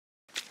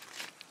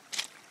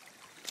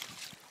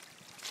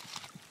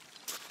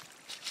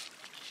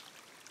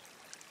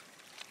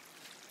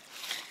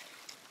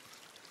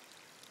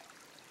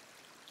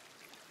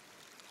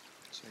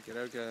Check it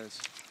out, guys.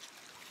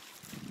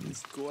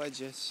 It's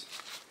gorgeous.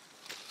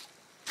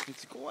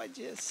 It's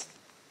gorgeous.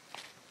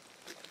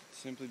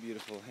 Simply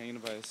beautiful. Hanging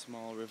by a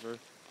small river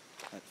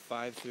at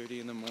 5:30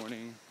 in the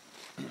morning,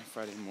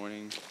 Friday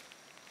morning,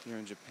 here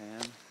in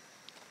Japan.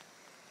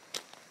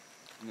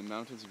 And the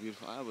mountains are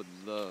beautiful. I would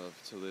love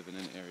to live in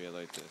an area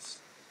like this.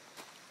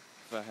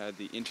 If I had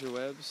the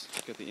interwebs,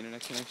 get the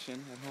internet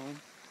connection at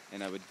home,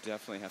 and I would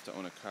definitely have to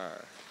own a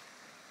car.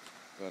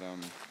 But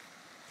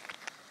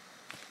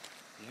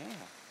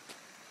yeah.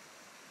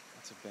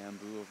 Lots of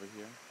bamboo over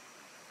here.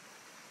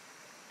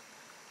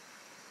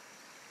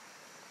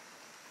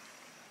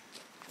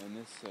 And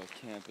this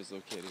camp is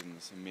located in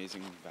this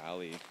amazing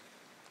valley.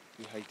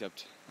 We hiked up,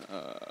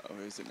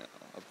 where is it now?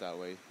 Up that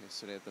way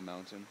yesterday at the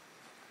mountain.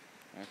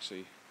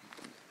 Actually,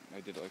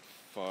 I did it like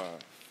 4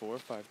 or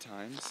 5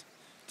 times,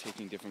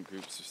 taking different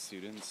groups of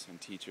students and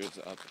teachers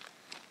up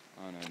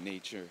on a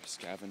nature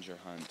scavenger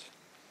hunt.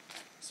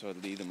 So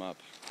I'd lead them up,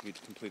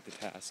 we'd complete the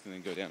task, and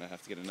then go down. I'd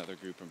have to get another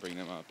group and bring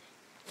them up.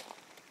 It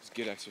was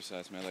good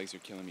exercise. My legs are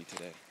killing me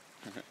today.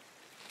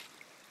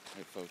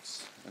 Alright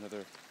folks,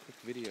 another quick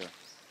video.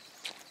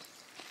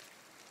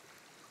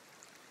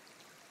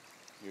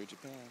 Here in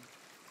Japan.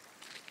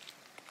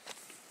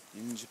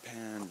 In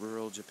Japan,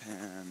 rural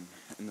Japan,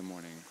 in the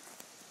morning.